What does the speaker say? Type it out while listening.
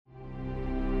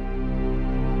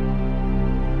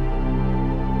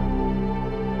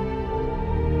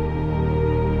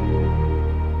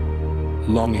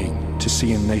longing to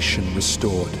see a nation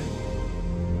restored.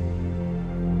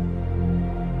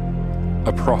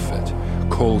 A prophet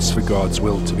calls for God's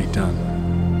will to be done,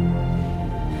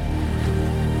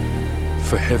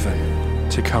 for heaven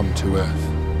to come to earth.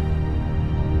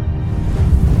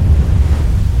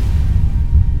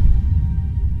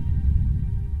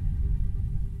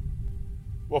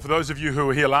 Well, for those of you who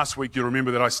were here last week, you'll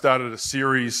remember that I started a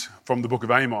series from the book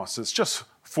of Amos. It's just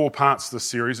 4 parts, this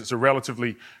series. It's a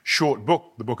relatively short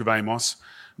book, the book of Amos,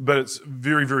 but it's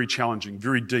very, very challenging,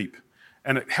 very deep.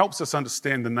 And it helps us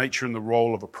understand the nature and the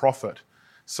role of a prophet,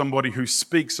 somebody who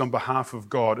speaks on behalf of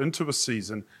God into a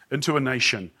season, into a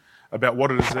nation, about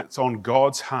what it is that's on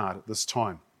God's heart at this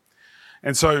time.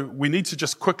 And so we need to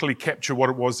just quickly capture what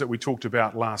it was that we talked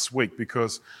about last week,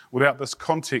 because without this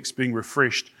context being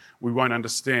refreshed, we won't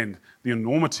understand the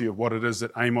enormity of what it is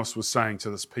that Amos was saying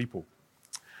to this people.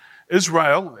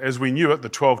 Israel, as we knew it, the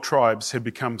 12 tribes, had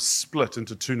become split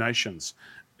into 2 nations,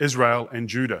 Israel and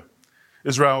Judah.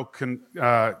 Israel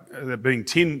being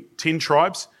 10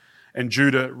 tribes, and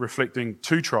Judah reflecting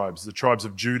 2 tribes, the tribes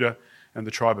of Judah and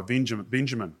the tribe of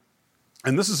Benjamin.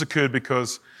 And this has occurred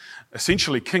because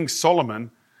essentially King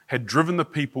Solomon had driven the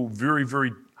people very,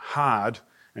 very hard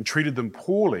and treated them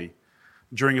poorly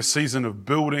during a season of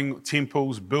building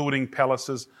temples, building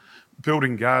palaces,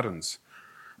 building gardens.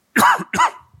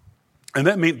 And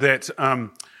that meant that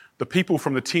the people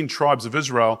from the 10 tribes of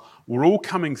Israel were all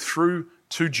coming through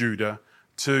to Judah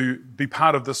to be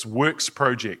part of this works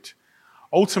project.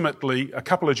 Ultimately, a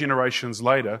couple of generations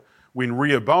later, when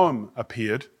Rehoboam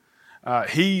appeared,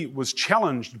 he was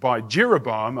challenged by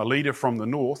Jeroboam, a leader from the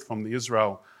north, from the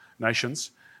Israel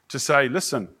nations, to say,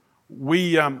 listen,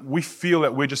 we feel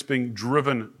that we're just being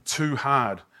driven too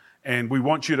hard, and we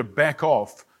want you to back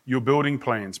off your building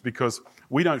plans because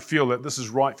we don't feel that this is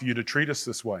right for you to treat us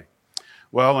this way.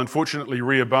 Well, unfortunately,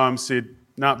 Rehoboam said,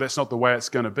 no, that's not the way it's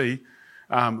going to be.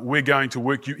 We're going to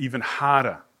work you even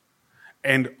harder.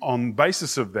 And on the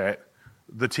basis of that,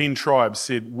 the 10 tribes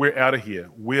said, we're out of here.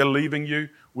 We're leaving you.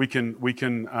 We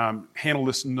can handle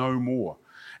this no more.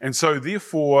 And so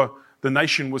therefore, the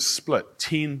nation was split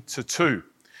 10-2.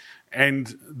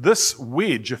 And this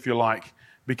wedge, if you like,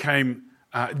 became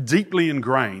deeply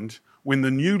ingrained when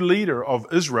the new leader of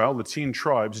Israel, the 10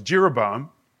 tribes, Jeroboam,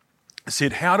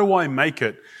 said, how do I make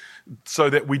it so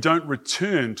that we don't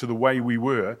return to the way we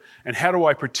were? And how do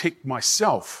I protect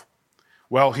myself?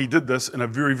 Well, he did this in a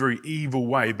very, very evil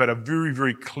way, but a very,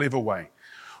 very clever way.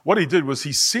 What he did was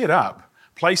he set up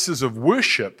places of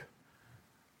worship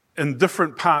in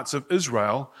different parts of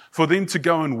Israel for them to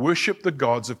go and worship the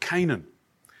gods of Canaan.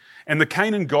 And the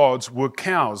Canaan gods were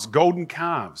cows, golden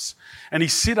calves. And he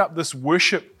set up this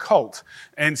worship cult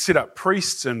and set up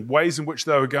priests and ways in which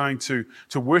they were going to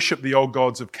worship the old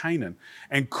gods of Canaan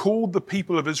and called the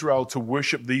people of Israel to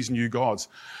worship these new gods.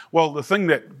 Well, the thing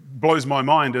that blows my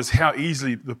mind is how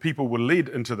easily the people were led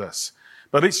into this.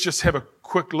 But let's just have a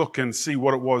quick look and see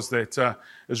what it was that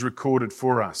is recorded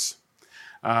for us.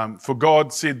 For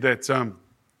God said that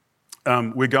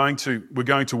we're going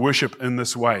to worship in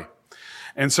this way.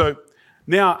 And so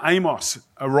now Amos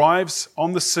arrives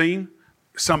on the scene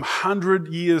some 100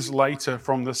 years later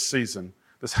from this season,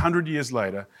 this 100 years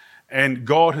later, and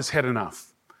God has had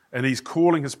enough. And he's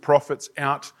calling his prophets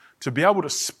out to be able to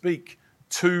speak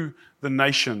to the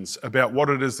nations about what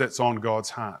it is that's on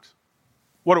God's heart.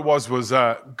 What it was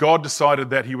God decided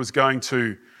that he was going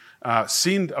to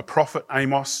send a prophet,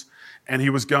 Amos, and he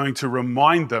was going to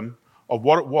remind them of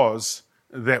what it was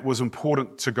that was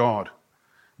important to God.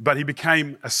 But he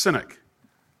became a cynic,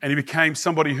 and he became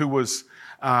somebody who was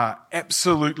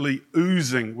absolutely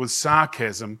oozing with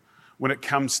sarcasm when it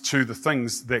comes to the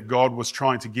things that God was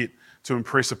trying to get to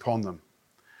impress upon them.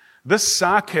 This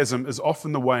sarcasm is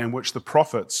often the way in which the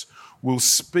prophets will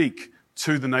speak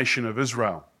to the nation of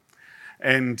Israel.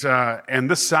 And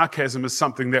this sarcasm is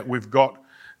something that we've got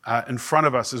in front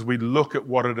of us as we look at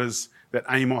what it is that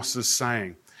Amos is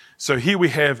saying. So here we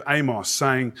have Amos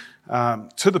saying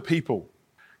to the people,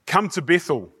 come to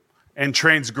Bethel and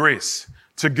transgress,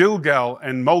 to Gilgal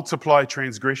and multiply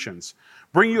transgressions.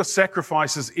 Bring your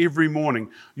sacrifices every morning,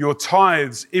 your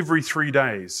tithes every 3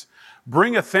 days.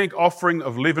 Bring a thank offering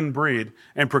of leavened bread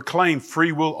and proclaim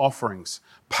free will offerings.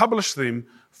 Publish them,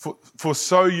 for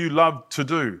so you love to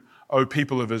do, O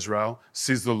people of Israel,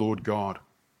 says the Lord God.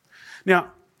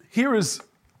 Now, here is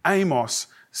Amos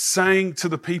saying to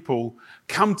the people,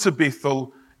 come to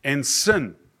Bethel and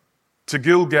sin. To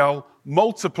Gilgal,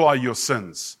 multiply your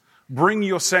sins. Bring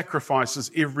your sacrifices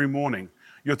every morning,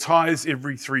 your tithes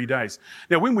every 3 days.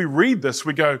 Now, when we read this,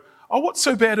 we go, oh, what's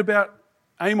so bad about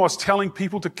Amos telling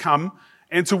people to come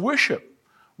and to worship?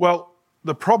 Well,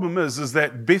 the problem is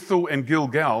that Bethel and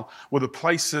Gilgal were the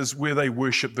places where they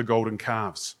worshipped the golden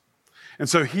calves. And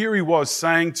so here he was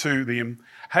saying to them,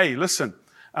 hey, listen,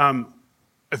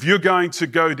 if you're going to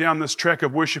go down this track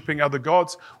of worshipping other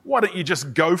gods, why don't you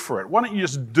just go for it? Why don't you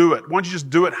just do it? Why don't you just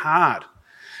do it hard?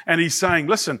 And he's saying,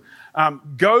 listen,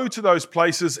 go to those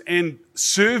places and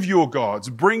serve your gods.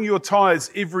 Bring your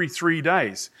tithes every 3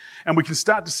 days. And we can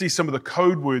start to see some of the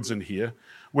code words in here,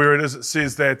 where it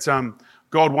says that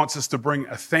God wants us to bring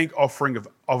a thank offering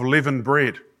of leavened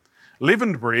bread.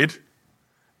 Leavened bread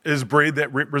is bread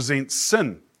that represents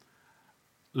sin.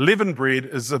 Leavened bread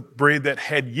is a bread that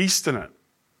had yeast in it.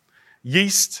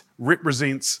 Yeast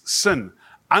represents sin.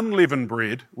 Unleavened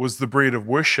bread was the bread of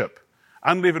worship.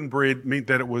 Unleavened bread meant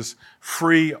that it was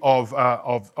free of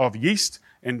yeast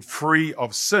and free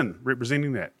of sin,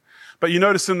 representing that. But you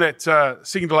notice in that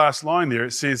second to last line there,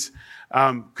 it says,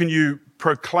 can you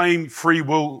proclaim free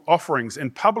will offerings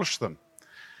and publish them?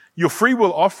 Your free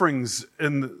will offerings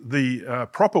in the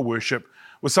proper worship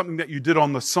was something that you did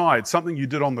on the side, something you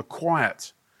did on the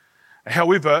quiet.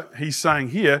 However, he's saying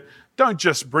here, don't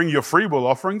just bring your free will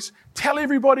offerings. Tell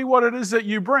everybody what it is that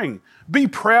you bring. Be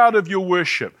proud of your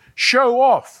worship. Show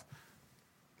off.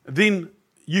 Then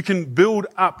you can build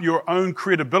up your own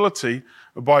credibility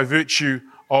by virtue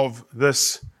of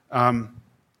this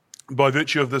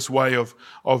way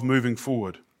of moving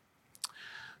forward.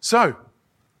 So,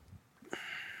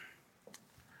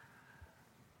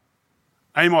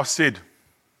 Amos said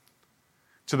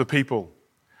to the people,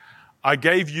 I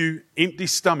gave you empty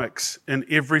stomachs in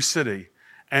every city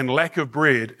and lack of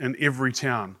bread in every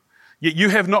town. Yet you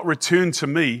have not returned to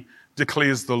me,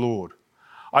 declares the Lord.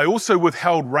 I also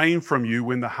withheld rain from you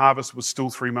when the harvest was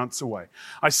still 3 months away.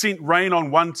 I sent rain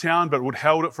on one town, but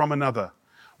withheld it from another.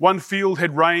 One field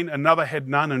had rain, another had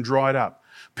none and dried up.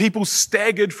 People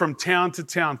staggered from town to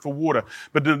town for water,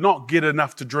 but did not get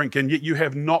enough to drink, and yet you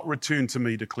have not returned to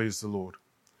me, declares the Lord.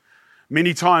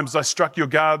 Many times I struck your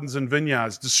gardens and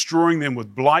vineyards, destroying them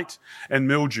with blight and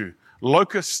mildew.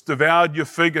 Locusts devoured your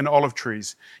fig and olive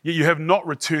trees, yet you have not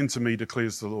returned to me,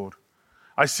 declares the Lord.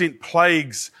 I sent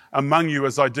plagues among you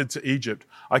as I did to Egypt.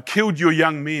 I killed your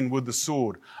young men with the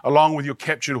sword, along with your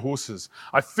captured horses.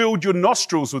 I filled your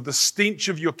nostrils with the stench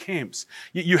of your camps,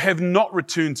 yet you have not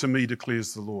returned to me,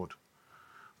 declares the Lord.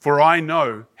 For I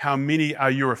know how many are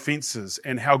your offenses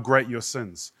and how great your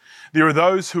sins. There are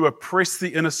those who oppress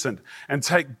the innocent and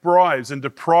take bribes and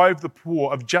deprive the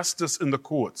poor of justice in the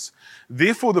courts.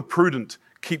 Therefore the prudent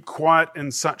keep quiet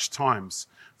in such times,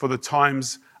 for the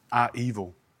times are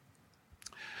evil.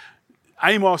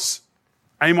 Amos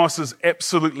is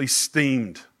absolutely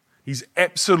steamed. He's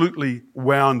absolutely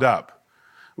wound up.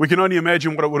 We can only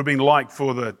imagine what it would have been like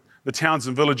for the towns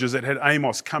and villages that had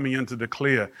Amos coming in to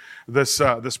declare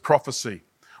this prophecy.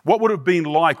 What would it have been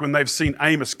like when they've seen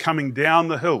Amos coming down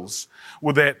the hills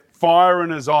with that fire in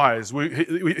his eyes?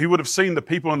 He would have seen the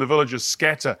people in the villages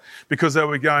scatter because they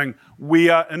were going, we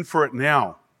are in for it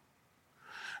now.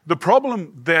 The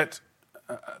problem that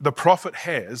the prophet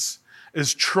has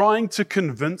is trying to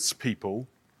convince people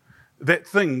that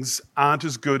things aren't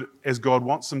as good as God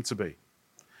wants them to be.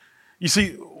 You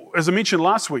see, as I mentioned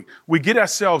last week, we get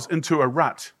ourselves into a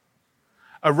rut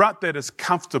that is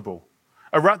comfortable,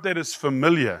 a rut that is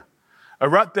familiar, a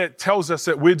rut that tells us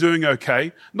that we're doing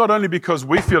okay, not only because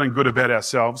we're feeling good about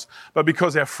ourselves, but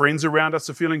because our friends around us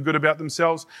are feeling good about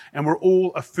themselves, and we're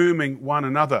all affirming one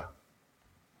another.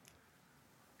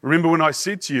 Remember when I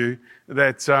said to you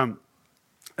that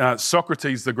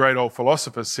Socrates, the great old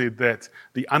philosopher, said that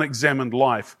the unexamined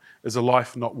life is a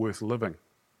life not worth living.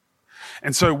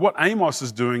 And so what Amos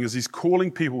is doing is he's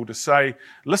calling people to say,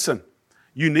 listen,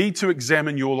 you need to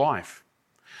examine your life.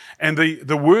 And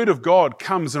the word of God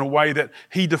comes in a way that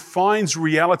he defines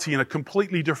reality in a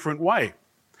completely different way.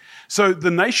 So the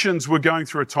nations were going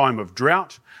through a time of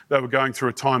drought. They were going through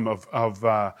a time of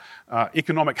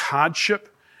economic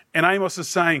hardship. And Amos is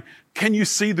saying, can you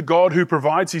see the God who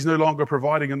provides? He's no longer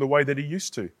providing in the way that he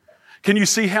used to. Can you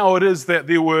see how it is that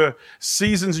there were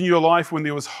seasons in your life when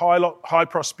there was high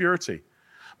prosperity?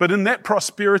 But in that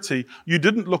prosperity, you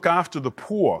didn't look after the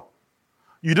poor.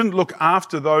 You didn't look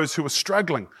after those who were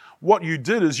struggling. What you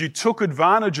did is you took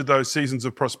advantage of those seasons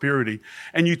of prosperity,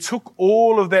 and you took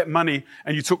all of that money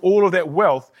and you took all of that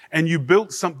wealth and you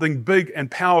built something big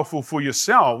and powerful for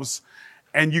yourselves,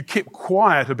 and you kept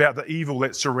quiet about the evil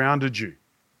that surrounded you.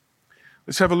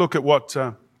 Let's have a look at what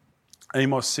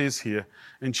Amos says here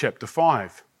in chapter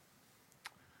 5.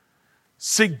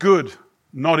 Seek good,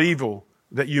 not evil,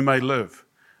 that you may live.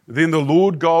 Then the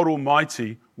Lord God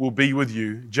Almighty will be with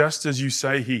you, just as you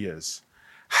say he is.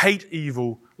 Hate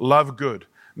evil, love good.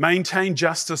 Maintain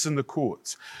justice in the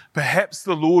courts. Perhaps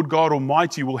the Lord God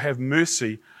Almighty will have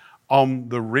mercy on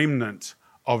the remnant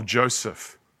of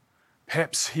Joseph.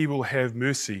 Perhaps he will have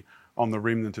mercy on the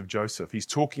remnant of Joseph. He's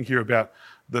talking here about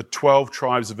the 12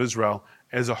 tribes of Israel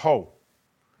as a whole.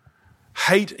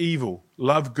 Hate evil,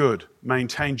 love good,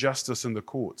 maintain justice in the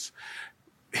courts.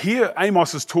 Here,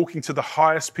 Amos is talking to the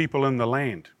highest people in the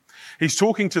land. He's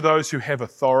talking to those who have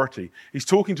authority. He's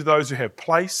talking to those who have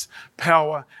place,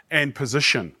 power, and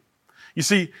position. You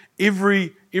see,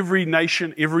 every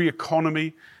nation, every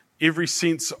economy, every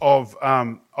sense of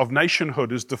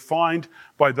nationhood is defined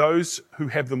by those who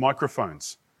have the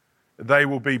microphones. They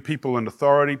will be people in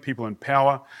authority, people in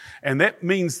power. And that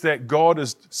means that God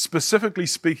is specifically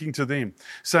speaking to them,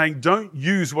 saying, don't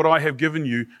use what I have given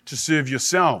you to serve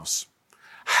yourselves.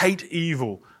 Hate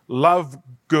evil, love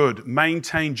good,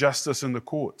 maintain justice in the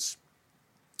courts.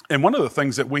 And one of the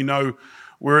things that we know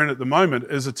we're in at the moment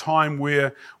is a time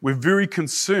where we're very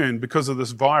concerned, because of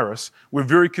this virus, we're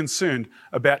very concerned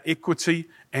about equity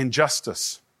and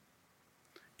justice.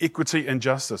 Equity and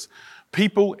justice.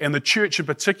 People, and the church in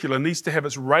particular, needs to have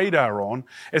its radar on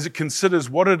as it considers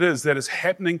what it is that is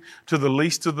happening to the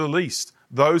least of the least,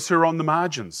 those who are on the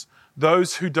margins,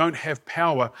 those who don't have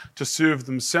power to serve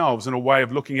themselves in a way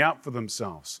of looking out for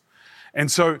themselves. And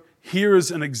so here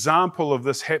is an example of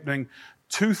this happening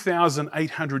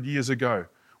 2,800 years ago,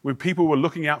 where people were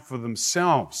looking out for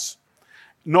themselves,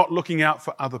 not looking out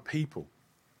for other people.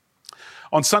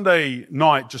 On Sunday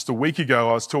night, just a week ago,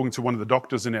 I was talking to one of the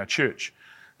doctors in our church,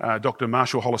 Dr.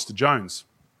 Marshall Hollister Jones.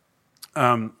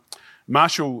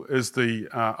 Marshall is the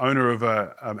owner of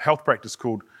a health practice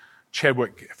called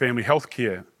Chadwick Family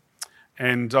Healthcare.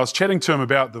 And I was chatting to him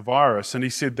about the virus, and he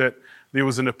said that there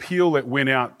was an appeal that went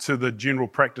out to the general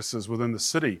practices within the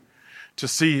city to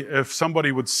see if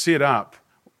somebody would set up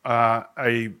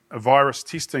a virus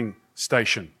testing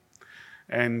station.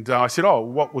 And I said, oh,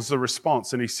 what was the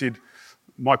response? And he said,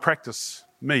 my practice,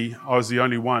 I was the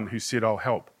only one who said, I'll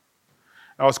help.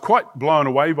 I was quite blown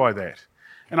away by that.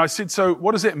 And I said, so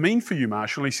what does that mean for you,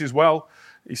 Marshall? And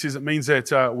he says, it means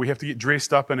that we have to get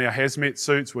dressed up in our hazmat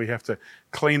suits. We have to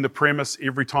clean the premise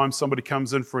every time somebody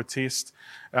comes in for a test.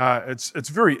 It's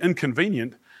very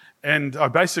inconvenient. And I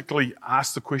basically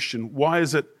asked the question, why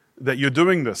is it that you're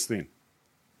doing this then?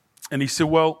 And he said,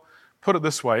 well, put it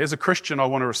this way. As a Christian, I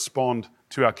want to respond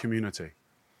to our community.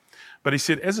 But he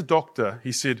said, as a doctor,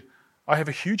 he said, I have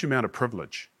a huge amount of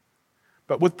privilege.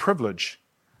 But with privilege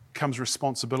comes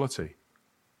responsibility.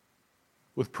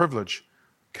 With privilege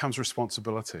comes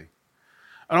responsibility.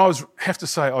 And I have to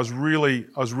say, I was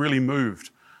really moved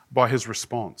by his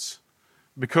response,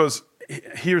 because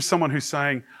here's someone who's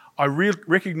saying, I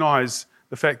recognize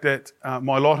the fact that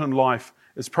my lot in life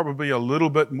is probably a little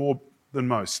bit more than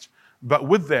most, but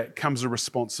with that comes a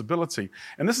responsibility.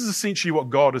 And this is essentially what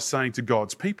God is saying to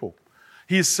God's people.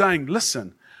 He is saying,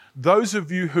 listen, those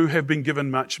of you who have been given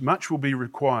much, much will be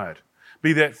required.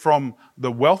 Be that from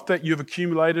the wealth that you've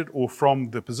accumulated or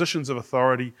from the positions of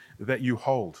authority that you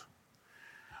hold.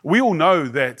 We all know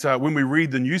that when we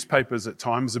read the newspapers at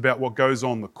times about what goes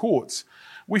on in the courts,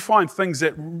 we find things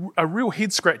that are real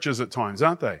head scratchers at times,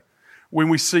 aren't they? When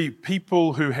we see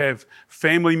people who have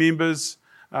family members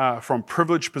from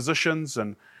privileged positions,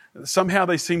 and somehow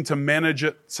they seem to manage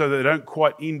it so they don't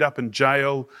quite end up in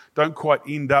jail, don't quite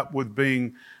end up with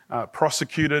being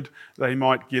prosecuted. They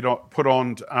might get put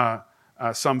on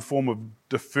some form of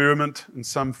deferment in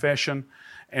some fashion,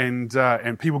 and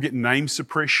people get name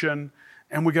suppression,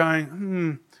 and we're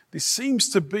going, there seems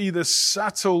to be this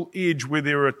subtle edge where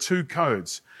there are two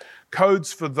codes.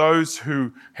 Codes for those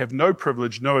who have no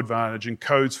privilege, no advantage, and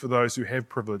codes for those who have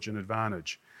privilege and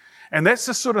advantage. And that's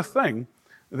the sort of thing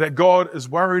that God is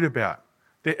worried about.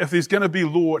 That if there's going to be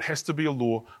law, it has to be a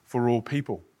law for all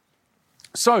people.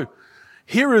 So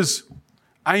here is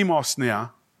Amos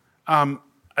now,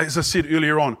 as I said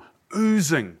earlier on,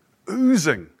 oozing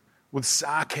with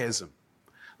sarcasm.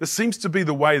 This seems to be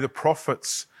the way the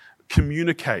prophets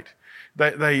communicate.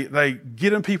 They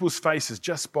get in people's faces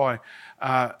just by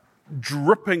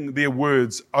dripping their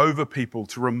words over people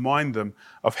to remind them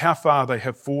of how far they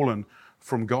have fallen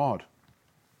from God.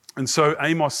 And so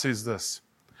Amos says this,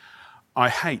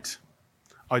 I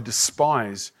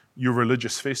despise your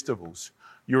religious festivals.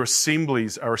 Your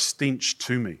assemblies are a stench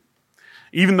to me.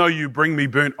 Even though you bring me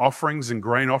burnt offerings and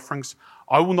grain offerings,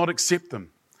 I will not accept them.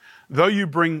 Though you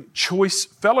bring choice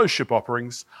fellowship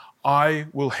offerings, I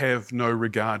will have no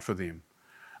regard for them.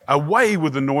 Away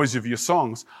with the noise of your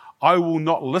songs. I will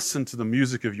not listen to the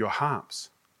music of your harps.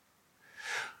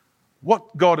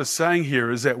 What God is saying here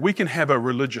is that we can have a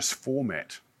religious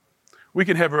format. We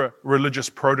can have a religious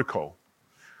protocol.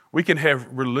 We can have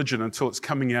religion until it's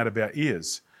coming out of our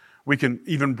ears. We can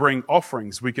even bring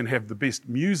offerings. We can have the best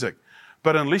music.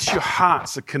 But unless your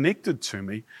hearts are connected to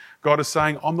me, God is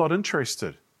saying, I'm not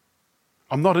interested.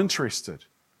 I'm not interested.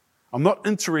 I'm not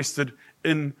interested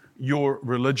in your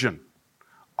religion.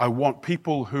 I want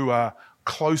people who are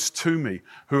close to me,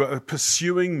 who are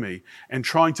pursuing me and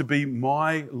trying to be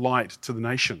my light to the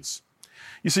nations.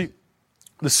 You see,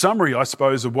 the summary, I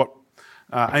suppose, of what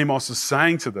Amos is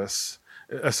saying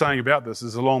about this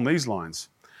is along these lines.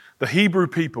 The Hebrew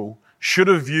people should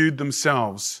have viewed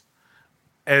themselves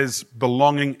as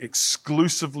belonging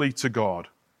exclusively to God.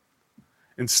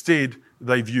 Instead,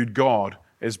 they viewed God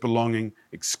as belonging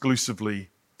exclusively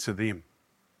to them.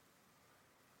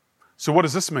 So what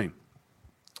does this mean?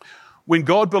 When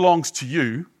God belongs to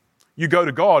you, you go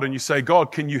to God and you say,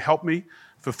 God, can you help me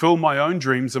fulfill my own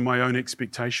dreams and my own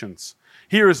expectations?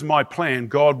 Here is my plan.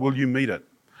 God, will you meet it?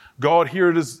 God, here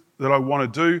it is that I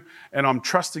want to do, and I'm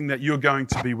trusting that you're going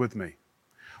to be with me.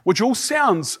 Which all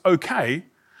sounds okay,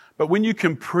 but when you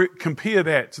compare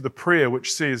that to the prayer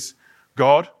which says,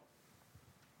 God,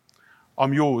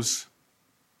 I'm yours.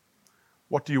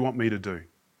 What do you want me to do?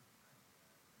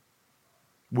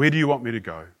 Where do you want me to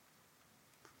go?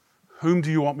 Whom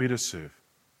do you want me to serve?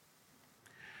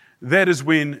 That is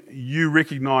when you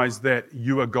recognize that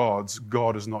you are God's,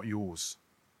 God is not yours.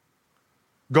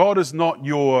 God is not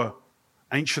your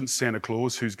ancient Santa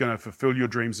Claus who's going to fulfill your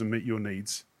dreams and meet your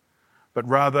needs, but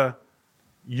rather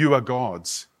you are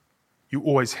God's. You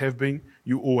always have been,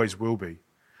 you always will be.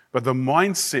 But the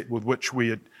mindset with which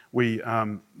we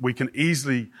can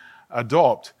easily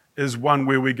adopt is one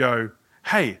where we go,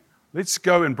 hey, let's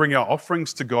go and bring our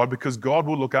offerings to God because God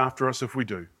will look after us if we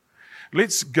do.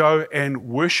 Let's go and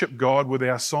worship God with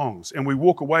our songs. And we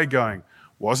walk away going,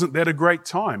 wasn't that a great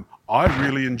time? I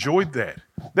really enjoyed that.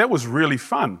 That was really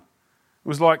fun. It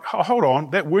was like, hold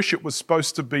on, that worship was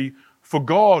supposed to be for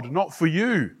God, not for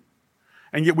you.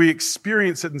 And yet we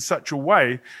experience it in such a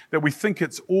way that we think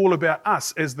it's all about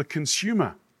us as the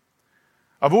consumer.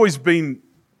 I've always been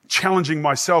challenging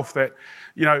myself that,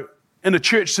 in a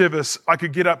church service, I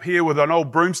could get up here with an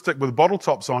old broomstick with bottle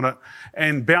tops on it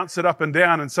and bounce it up and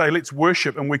down and say, let's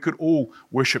worship. And we could all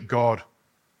worship God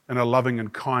in a loving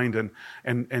and kind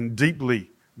and deeply,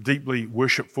 deeply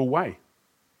worshipful way.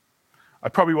 I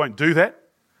probably won't do that,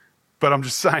 but I'm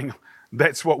just saying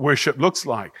that's what worship looks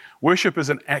like. Worship is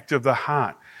an act of the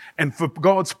heart. And for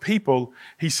God's people,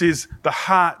 he says the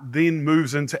heart then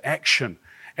moves into action.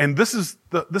 And this is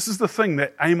the thing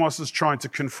that Amos is trying to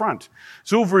confront.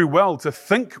 It's all very well to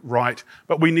think right,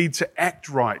 but we need to act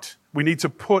right. We need to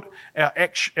put our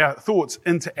thoughts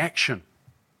into action.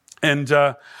 And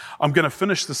I'm going to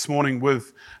finish this morning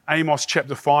with Amos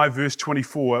chapter 5, verse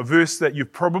 24, a verse that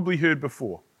you've probably heard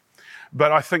before.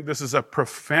 But I think this is a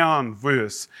profound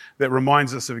verse that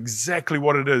reminds us of exactly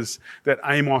what it is that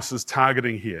Amos is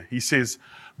targeting here. He says,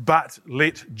 but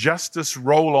let justice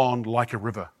roll on like a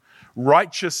river,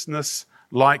 righteousness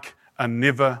like a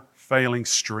never-failing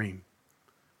stream.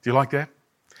 Do you like that?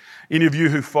 Any of you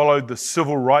who followed the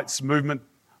civil rights movement,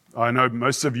 I know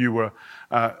most of you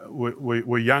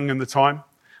were young in the time.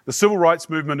 The civil rights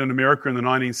movement in America in the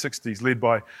 1960s, led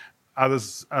by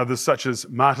others such as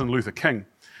Martin Luther King.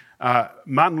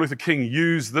 Martin Luther King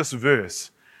used this verse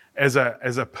as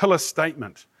a pillar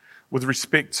statement with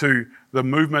respect to the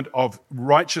movement of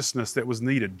righteousness that was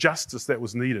needed, justice that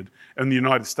was needed in the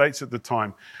United States at the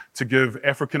time to give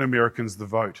African Americans the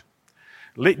vote.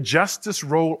 Let justice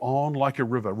roll on like a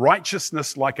river,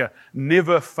 righteousness like a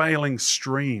never-failing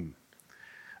stream.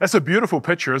 That's a beautiful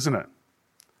picture, isn't it?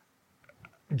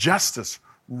 Justice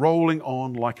rolling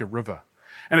on like a river.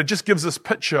 And it just gives us a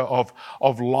picture of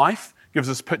life, gives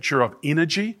us a picture of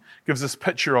energy, gives us a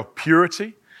picture of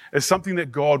purity. It's something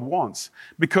that God wants.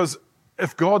 Because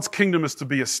if God's kingdom is to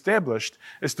be established,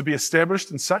 it's to be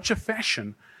established in such a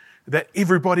fashion that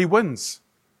everybody wins.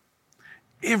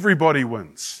 Everybody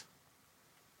wins.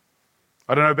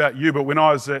 I don't know about you, but when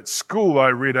I was at school, I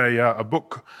read a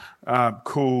book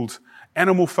called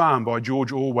Animal Farm by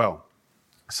George Orwell.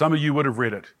 Some of you would have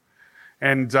read it.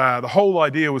 And the whole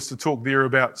idea was to talk there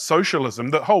about socialism.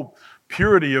 The whole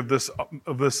purity of this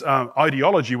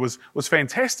ideology was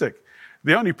fantastic.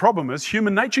 The only problem is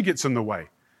human nature gets in the way.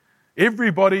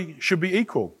 Everybody should be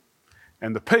equal.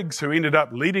 And the pigs who ended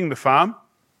up leading the farm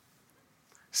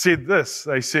said this.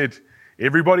 They said,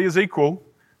 everybody is equal,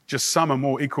 just some are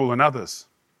more equal than others.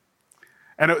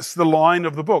 And it's the line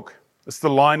of the book. It's the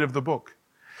line of the book.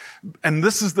 And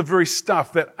this is the very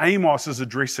stuff that Amos is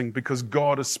addressing because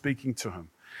God is speaking to him.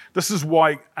 This is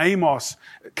why Amos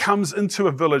comes into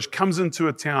a village, comes into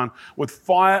a town with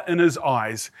fire in his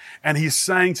eyes, and he's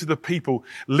saying to the people,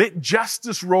 let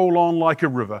justice roll on like a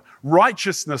river,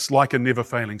 righteousness like a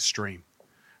never-failing stream.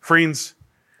 Friends,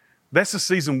 that's the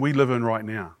season we live in right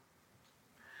now.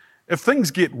 If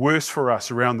things get worse for us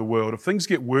around the world, if things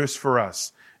get worse for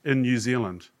us in New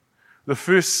Zealand, the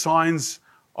first signs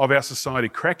of our society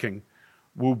cracking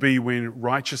will be when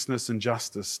righteousness and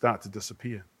justice start to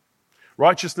disappear.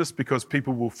 Righteousness because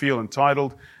people will feel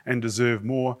entitled and deserve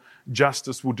more.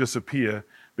 Justice will disappear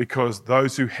because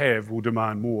those who have will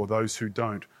demand more. Those who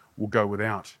don't will go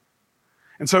without.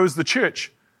 And so as the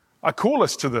church, I call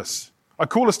us to this. I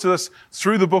call us to this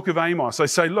through the book of Amos. I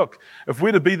say, look, if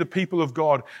we're to be the people of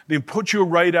God, then put your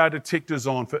radar detectors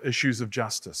on for issues of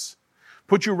justice.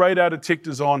 Put your radar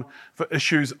detectors on for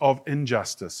issues of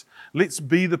injustice. Let's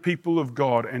be the people of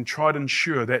God and try to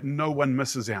ensure that no one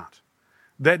misses out.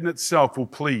 That in itself will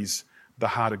please the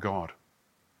heart of God.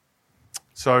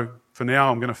 So for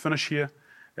now, I'm going to finish here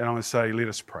and I'm going to say, let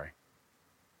us pray.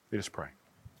 Let us pray.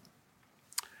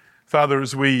 Father,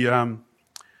 as we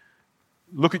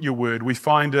look at your word, we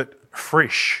find it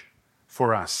fresh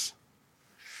for us.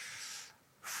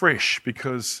 Fresh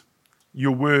because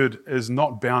your word is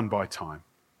not bound by time.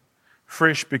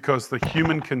 Fresh because the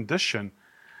human condition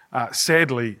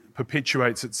sadly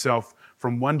perpetuates itself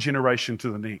from one generation to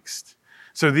the next.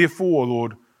 So therefore,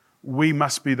 Lord, we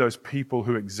must be those people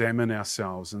who examine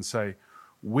ourselves and say,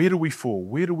 where do we fall?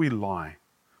 Where do we lie?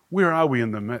 Where are we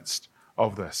in the midst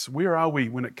of this? Where are we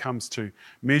when it comes to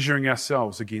measuring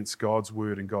ourselves against God's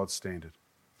word and God's standard?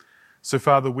 So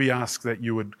Father, we ask that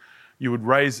you would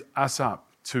raise us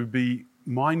up to be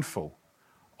mindful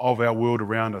of our world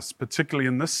around us, particularly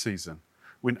in this season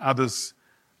when others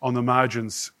on the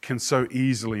margins can so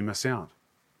easily miss out.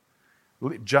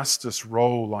 Let justice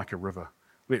roll like a river.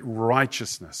 Let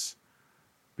righteousness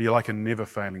be like a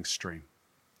never-failing stream.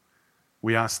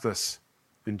 We ask this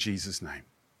in Jesus' name.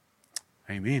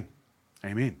 Amen.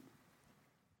 Amen.